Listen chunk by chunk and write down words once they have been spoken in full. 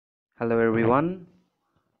Hello everyone,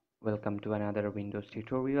 welcome to another Windows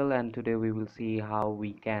tutorial, and today we will see how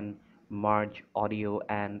we can merge audio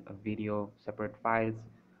and video separate files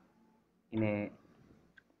in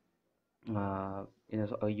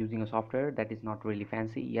using a software that is not really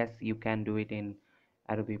fancy. Yes, you can do it in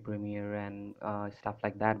Adobe Premiere and stuff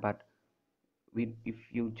like that, but if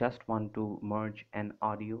you just want to merge an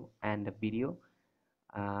audio and a video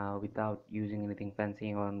without using anything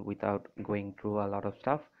fancy or without going through a lot of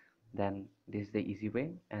stuff, then this is the easy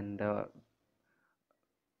way. And the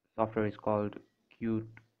software is called Qt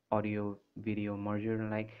Audio Video Merger.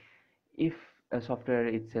 Like, if a software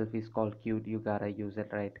itself is called Qt, you gotta use it,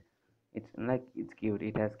 right? It's cute,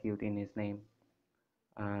 it has Qt in its name.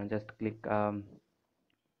 Just click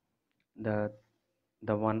the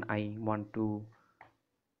one I want to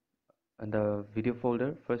the video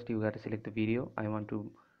folder. First you gotta select the video. I want to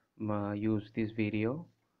use this video,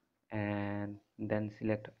 and then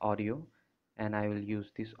select audio, and I will use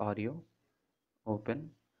this audio. Open.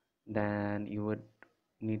 Then you would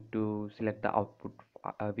need to select the output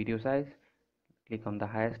video size. Click on the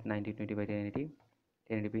highest 1920 by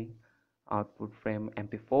 1080p output frame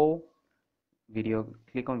MP4 video.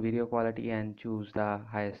 Click on video quality and choose the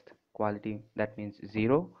highest quality, that means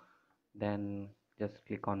 0. Then just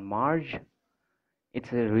click on merge.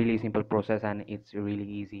 It's a really simple process, and it's really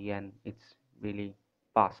easy, and it's really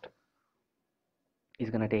fast. It's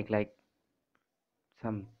gonna take like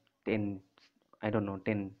some 10, I don't know,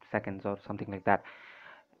 10 seconds or something like that.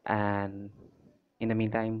 And in the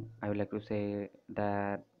meantime, I would like to say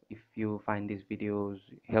that if you find these videos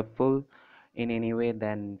helpful in any way,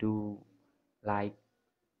 then do like,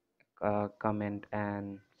 comment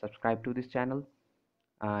and subscribe to this channel.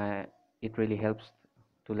 uh, it really helps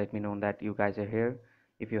to let me know that you guys are here.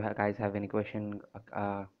 If you guys have any question,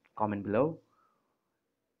 comment below.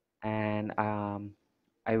 And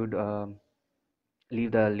I would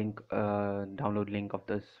leave the link, download link of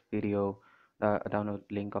this video, the download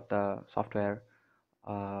link of the software,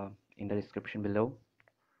 in the description below.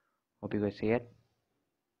 Hope you guys see it.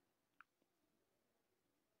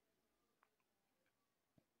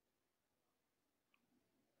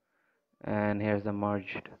 And here's the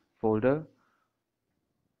merged folder.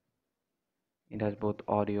 It has both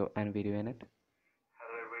audio and video in it.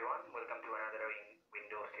 Hello everyone, welcome to another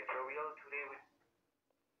Windows tutorial.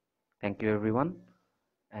 Thank you everyone,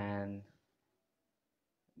 and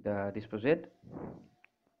this was it.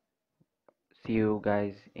 See you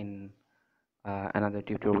guys in another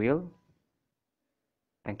tutorial.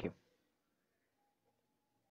 Thank you.